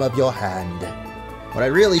palm of your hand. What I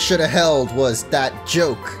really should have held was that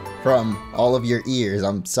joke from all of your ears.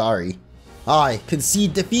 I'm sorry. I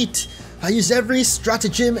concede defeat. I use every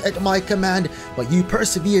stratagem at my command, but you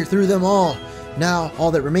persevere through them all. Now,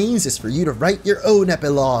 all that remains is for you to write your own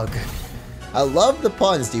epilogue. I love the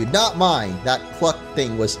puns, dude. Not mine. That cluck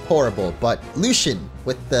thing was horrible, but Lucian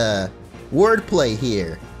with the wordplay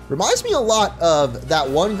here. Reminds me a lot of that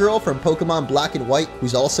one girl from Pokemon Black and White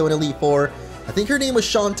who's also an Elite Four. I think her name was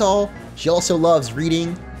Chantal. She also loves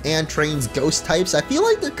reading and trains ghost types. I feel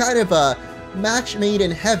like they're kind of a match made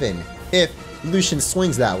in heaven if Lucian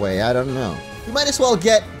swings that way. I don't know. We might as well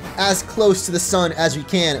get as close to the sun as we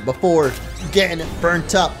can before getting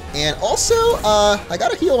burnt up. And also, I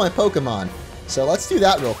gotta heal my Pokemon. So let's do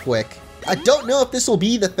that real quick. I don't know if this will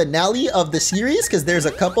be the finale of the series because there's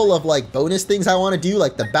a couple of like bonus things I want to do,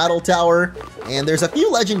 like the Battle Tower, and there's a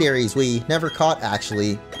few legendaries we never caught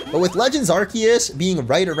actually. But with Legends Arceus being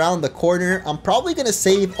right around the corner, I'm probably going to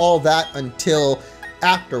save all that until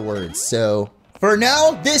afterwards. So for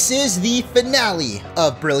now, this is the finale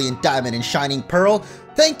of Brilliant Diamond and Shining Pearl.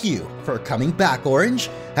 Thank you for coming back,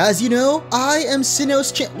 Orange. As you know, I am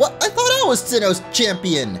Sinnoh's What? I thought I was Sinnoh's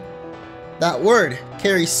champion. That word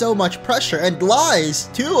carries so much pressure and lies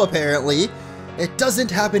too, apparently. It doesn't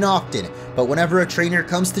happen often, but whenever a trainer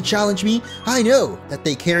comes to challenge me, I know that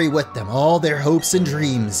they carry with them all their hopes and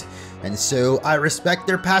dreams. And so I respect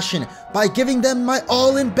their passion by giving them my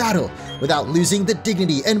all in battle without losing the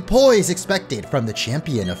dignity and poise expected from the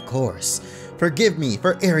champion, of course. Forgive me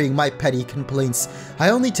for airing my petty complaints. I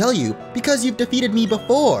only tell you because you've defeated me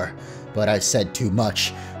before. But I've said too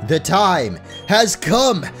much. The time has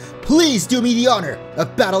come. Please do me the honor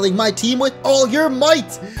of battling my team with all your might.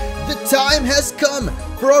 The time has come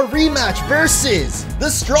for a rematch versus the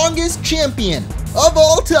strongest champion of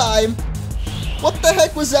all time. What the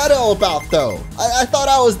heck was that all about, though? I thought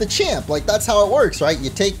I was the champ. Like, that's how it works, right? You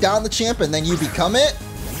take down the champ and then you become it.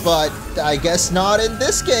 But I guess not in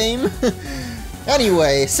this game.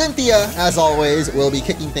 Anyway, Cynthia, as always, will be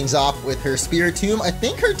kicking things off with her Spiritomb. I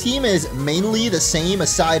think her team is mainly the same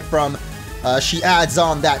aside from she adds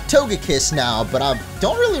on that Togekiss now, but I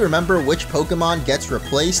don't really remember which Pokemon gets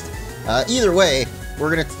replaced. Either way,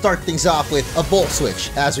 we're going to start things off with a Volt Switch,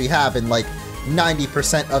 as we have in like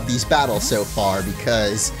 90% of these battles so far,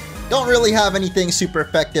 because don't really have anything super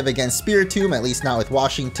effective against Spiritomb, at least not with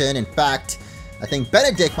Washington. In fact, I think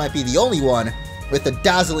Benedict might be the only one with a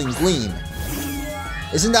Dazzling Gleam.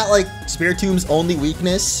 Isn't that like Spiritomb's only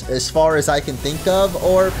weakness as far as I can think of?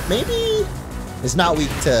 Or maybe it's not weak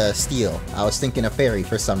to Steel. I was thinking of Fairy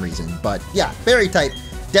for some reason. But yeah, Fairy type,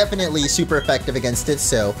 definitely super effective against it.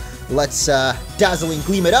 So let's Dazzling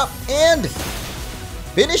Gleam it up and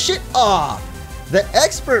finish it off. The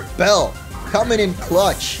Expert Belt coming in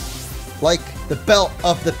clutch. Like the belt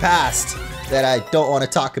of the past that I don't want to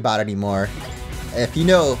talk about anymore. If you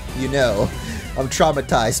know, you know. I'm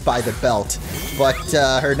traumatized by the belt. But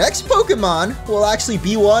her next Pokemon will actually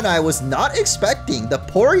be one I was not expecting, the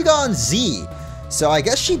Porygon Z. So I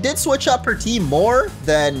guess she did switch up her team more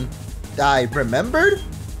than I remembered.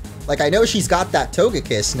 Like, I know she's got that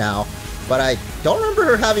Togekiss now, but I don't remember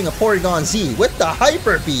her having a Porygon Z with the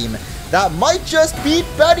Hyper Beam. That might just beat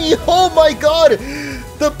Betty. Oh my god!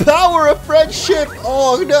 The power of friendship!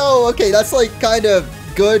 Oh no! Okay, that's like kind of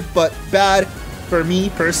good, but bad for me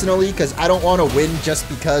personally, because I don't want to win just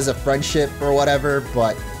because of friendship or whatever,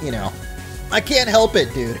 but, you know, I can't help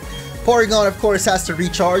it, dude. Porygon, of course, has to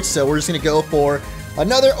recharge, so we're just going to go for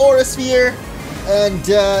another Aura Sphere, and,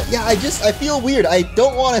 yeah, I feel weird. I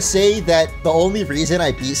don't want to say that the only reason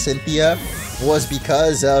I beat Cynthia was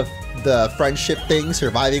because of the friendship thing,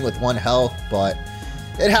 surviving with 1 health, but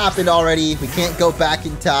it happened already. We can't go back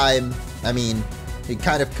in time. I mean, it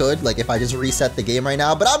kind of could, like if I just reset the game right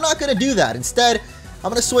now, but I'm not going to do that. Instead, I'm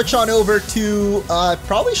going to switch on over to,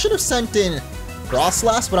 probably should have sent in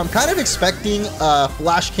Frostlass, but I'm kind of expecting a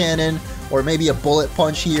Flash Cannon or maybe a Bullet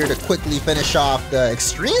Punch here to quickly finish off the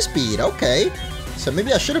Extreme Speed. Okay, so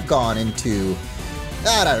maybe I should have gone into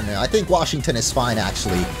that. I don't know. I think Washington is fine,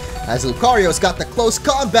 actually, as Lucario's got the close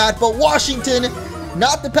combat, but Washington,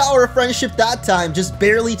 not the power of friendship that time, just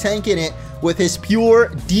barely tanking it with his pure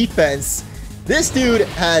defense. This dude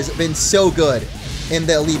has been so good in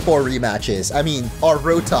the Elite Four rematches. I mean, our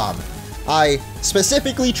Rotom. I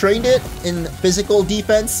specifically trained it in physical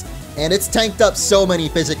defense, and it's tanked up so many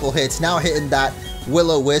physical hits. Now hitting that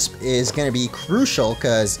Will-O-Wisp is going to be crucial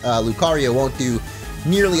because Lucario won't do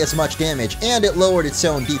nearly as much damage, and it lowered its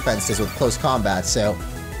own defenses with close combat, so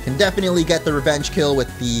can definitely get the revenge kill with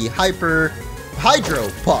the Hydro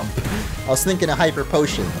Pump. I was thinking a Hyper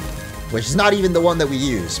Potion, which is not even the one that we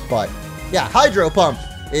use, but yeah, Hydro Pump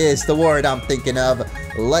is the word I'm thinking of.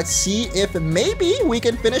 Let's see if maybe we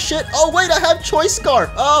can finish it. Oh, wait, I have Choice Scarf.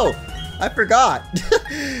 Oh, I forgot.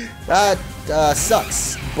 That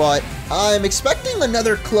sucks, but I'm expecting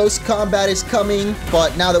another close combat is coming,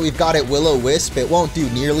 but now that we've got it Will-O-Wisp, it won't do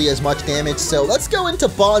nearly as much damage, so let's go into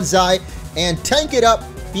Bonsai and tank it up,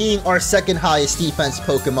 being our second highest defense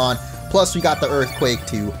Pokemon Plus, we got the Earthquake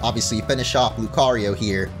to obviously finish off Lucario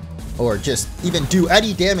here, or just even do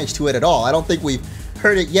any damage to it at all. I don't think we've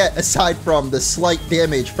heard it yet, aside from the slight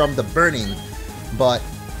damage from the burning. But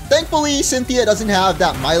thankfully, Cynthia doesn't have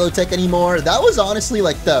that Milotic anymore. That was honestly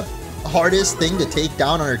like the hardest thing to take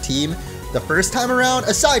down on her team the first time around,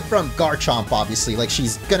 aside from Garchomp, obviously. Like,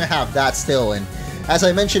 she's gonna have that still, and as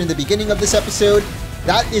I mentioned in the beginning of this episode,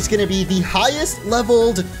 that is gonna be the highest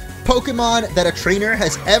leveled Pokemon that a trainer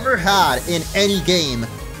has ever had in any game,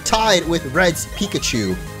 tied with Red's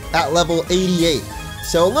Pikachu at level 88.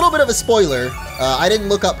 So a little bit of a spoiler, I didn't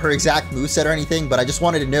look up her exact moveset or anything, but I just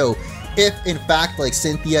wanted to know if, in fact, like,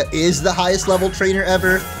 Cynthia is the highest level trainer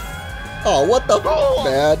ever. Oh, what the f***,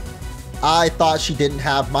 man? I thought she didn't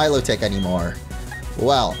have Milotic anymore.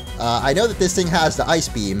 Well, I know that this thing has the Ice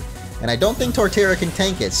Beam, and I don't think Torterra can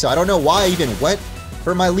tank it, so I don't know why I even went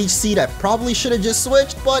for my Leech Seed. I probably should have just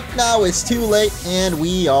switched, but now it's too late, and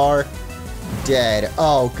we are dead.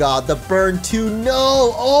 Oh god, the burn too.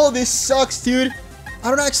 No! Oh, this sucks, dude. I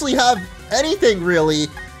don't actually have anything, really,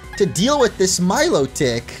 to deal with this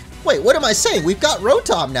Milotic. Wait, what am I saying? We've got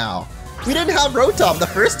Rotom now. We didn't have Rotom the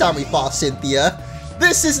first time we fought Cynthia.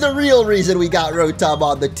 This is the real reason we got Rotom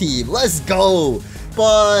on the team. Let's go!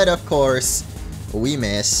 But, of course, we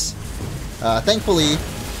miss. Thankfully,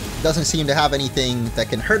 doesn't seem to have anything that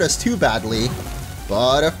can hurt us too badly.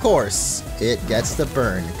 But, of course, it gets the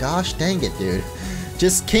burn. Gosh dang it, dude.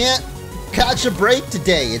 Just can't catch a break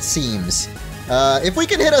today, it seems. If we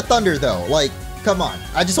can hit a Thunder, though, like, come on.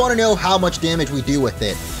 I just want to know how much damage we do with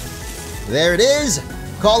it. There it is.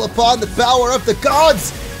 Call upon the power of the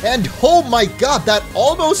gods. And, oh my god, that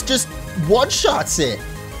almost just one-shots it.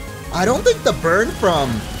 I don't think the burn from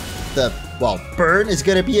the, well, burn is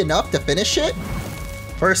going to be enough to finish it.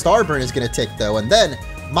 First, our burn is going to tick, though, and then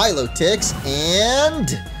Milotic's,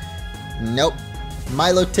 and nope.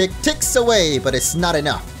 Milotic ticks away, but it's not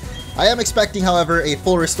enough. I am expecting, however, a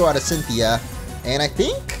full restore out of Cynthia, and I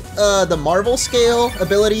think the Marvel Scale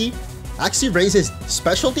ability actually raises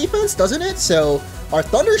special defense, doesn't it? So our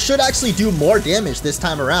Thunder should actually do more damage this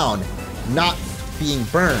time around, not being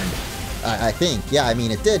burned, I think. Yeah, I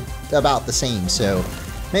mean, it did about the same, so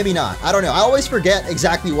maybe not. I don't know. I always forget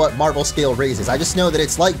exactly what Marvel Scale raises. I just know that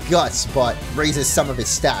it's like Guts, but raises some of his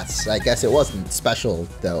stats. I guess it wasn't special,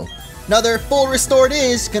 though. Another full restore it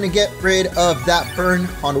is. Gonna get rid of that burn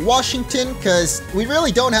on Washington, because we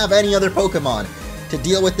really don't have any other Pokemon to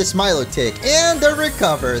deal with this Milotic. And the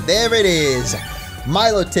recover. There it is.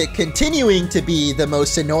 Milotic continuing to be the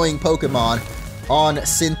most annoying Pokemon on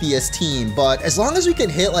Cynthia's team. But as long as we can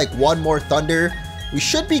hit like one more Thunder, we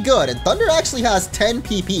should be good. And Thunder actually has 10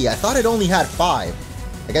 PP. I thought it only had 5.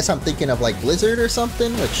 I guess I'm thinking of like Blizzard or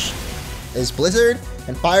something, which is Blizzard.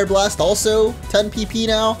 And Fire Blast also 10 PP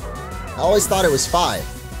now. I always thought it was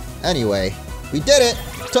 5. Anyway, we did it.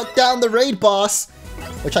 Took down the raid boss,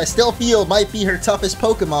 which I still feel might be her toughest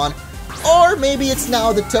Pokemon. Or maybe it's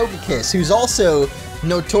now the Togekiss, who's also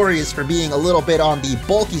notorious for being a little bit on the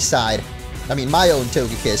bulky side. I mean, my own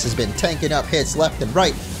Togekiss has been tanking up hits left and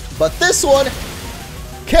right. But this one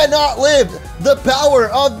cannot live the power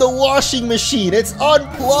of the washing machine. It's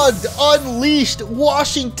unplugged, unleashed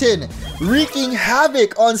Washington, wreaking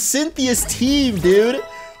havoc on Cynthia's team, dude.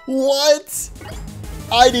 What?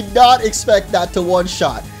 I did not expect that to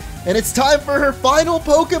one-shot. And it's time for her final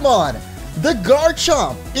Pokemon. The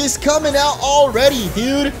Garchomp is coming out already,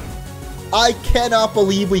 dude. I cannot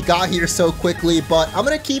believe we got here so quickly, but I'm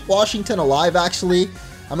going to keep Washington alive, actually.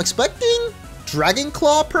 I'm expecting Dragon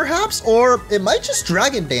Claw, perhaps? Or it might just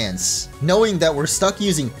Dragon Dance, knowing that we're stuck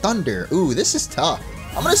using Thunder. Ooh, this is tough.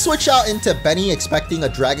 I'm going to switch out into Benny, expecting a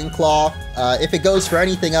Dragon Claw. If it goes for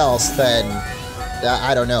anything else, then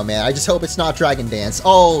I don't know, man. I just hope it's not Dragon Dance.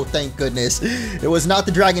 Oh, thank goodness. It was not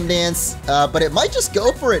the Dragon Dance, but it might just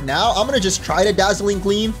go for it now. I'm going to just try to Dazzling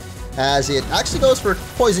Gleam, as it actually goes for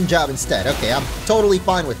Poison Jab instead. Okay, I'm totally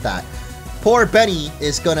fine with that. Poor Benny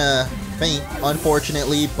is going to faint,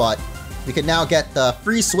 unfortunately, but we can now get the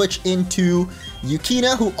free switch into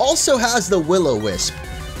Yukina, who also has the Will-O-Wisp.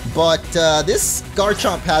 But this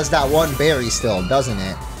Garchomp has that one berry still, doesn't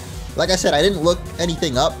it? Like I said, I didn't look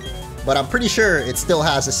anything up, but I'm pretty sure it still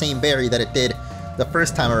has the same berry that it did the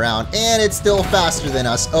first time around. And it's still faster than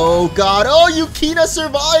us. Oh, God. Oh, Yukina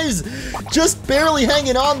survives! Just barely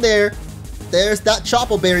hanging on there. There's that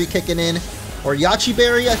Chople Berry kicking in. Or Yachi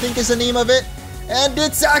Berry, I think is the name of it. And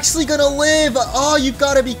it's actually gonna live! Oh, you've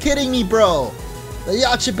gotta be kidding me, bro. The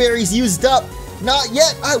Yachi Berry's used up. Not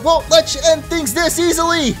yet. I won't let you end things this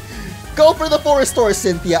easily. Go for the full restore,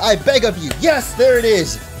 Cynthia. I beg of you. Yes, there it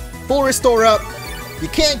is. Full restore up. You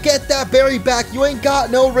can't get that berry back. You ain't got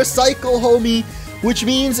no recycle, homie. which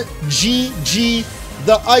means GG.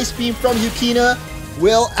 The Ice Beam from Yukina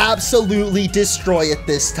will absolutely destroy it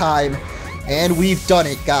this time. And we've done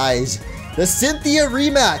it, guys. The Cynthia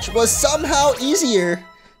rematch was somehow easier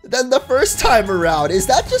than the first time around. Is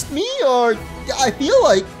that just me, or I feel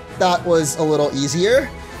like that was a little easier?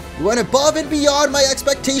 We went above and beyond my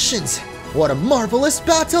expectations. What a marvelous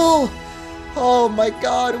battle! Oh my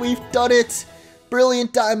god, we've done it!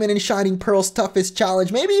 Brilliant Diamond and Shining Pearl's toughest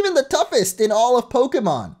challenge, maybe even the toughest in all of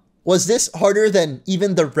Pokemon. Was this harder than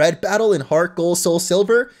even the red battle in Heart Gold Soul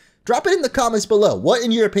Silver? Drop it in the comments below. What,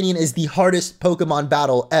 in your opinion, is the hardest Pokemon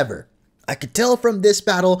battle ever? I could tell from this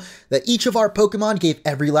battle that each of our Pokemon gave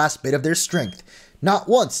every last bit of their strength. Not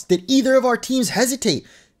once did either of our teams hesitate.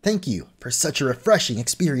 Thank you for such a refreshing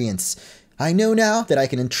experience. I know now that I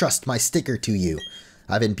can entrust my sticker to you.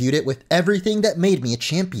 I've imbued it with everything that made me a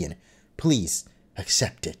champion. Please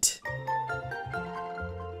accept it.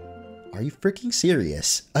 Are you freaking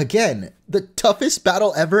serious? Again, the toughest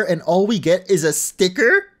battle ever and all we get is a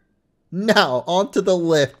sticker? Now, onto the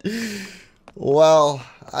lift. Well,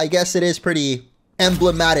 I guess it is pretty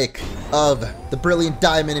emblematic of the Brilliant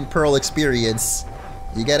Diamond and Pearl experience.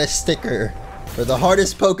 You get a sticker for the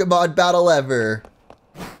hardest Pokemon battle ever.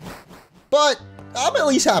 But I'm at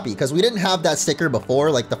least happy because we didn't have that sticker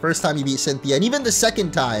before, like the first time you beat Cynthia, and even the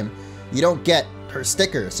second time, you don't get her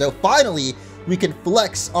sticker. So finally, we can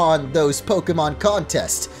flex on those Pokemon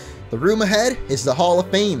contests. The room ahead is the Hall of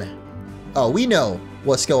Fame. Oh, we know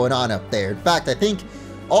what's going on up there. In fact, I think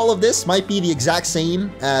all of this might be the exact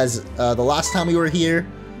same as the last time we were here,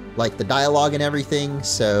 like the dialogue and everything.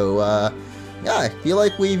 So, yeah, I feel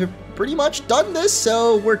like we've pretty much done this,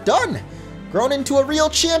 so we're done. Grown into a real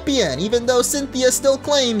champion, even though Cynthia still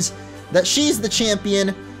claims that she's the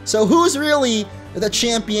champion. So who's really the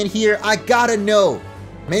champion here? I gotta know.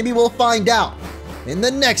 Maybe we'll find out in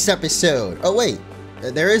the next episode. Oh, wait,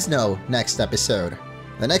 there is no next episode.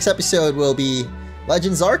 The next episode will be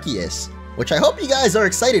Legends Arceus, which I hope you guys are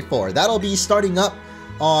excited for. That'll be starting up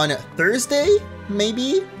on Thursday,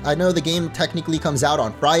 maybe? I know the game technically comes out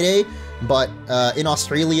on Friday, but in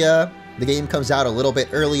Australia, the game comes out a little bit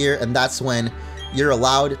earlier, and that's when you're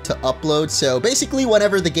allowed to upload. So basically,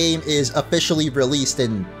 whenever the game is officially released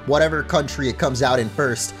in whatever country it comes out in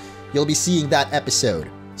first, you'll be seeing that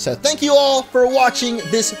episode. So thank you all for watching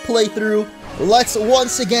this playthrough. Let's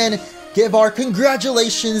once again give our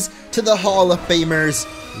congratulations to the Hall of Famers.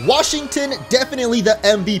 Washington, definitely the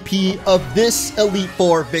MVP of this Elite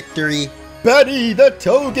Four victory. Betty the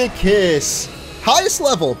Togekiss, highest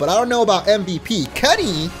level, but I don't know about MVP.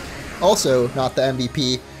 Kenny, also not the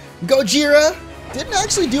MVP. Gojira didn't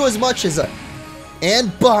actually do as much as and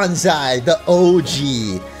Bonsai, the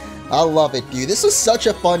OG. I love it, dude. This was such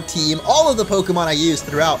a fun team. All of the Pokemon I used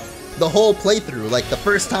throughout the whole playthrough, like the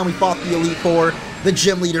first time we fought the Elite Four, the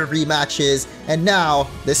Gym Leader rematches, and now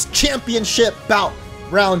this championship bout,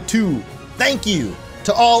 round 2. Thank you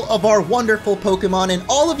to all of our wonderful Pokemon and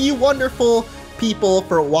all of you wonderful people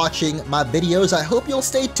for watching my videos. I hope you'll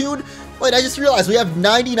stay tuned. Wait, I just realized we have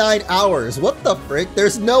 99 hours. What the frick?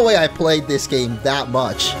 There's no way I played this game that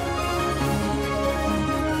much.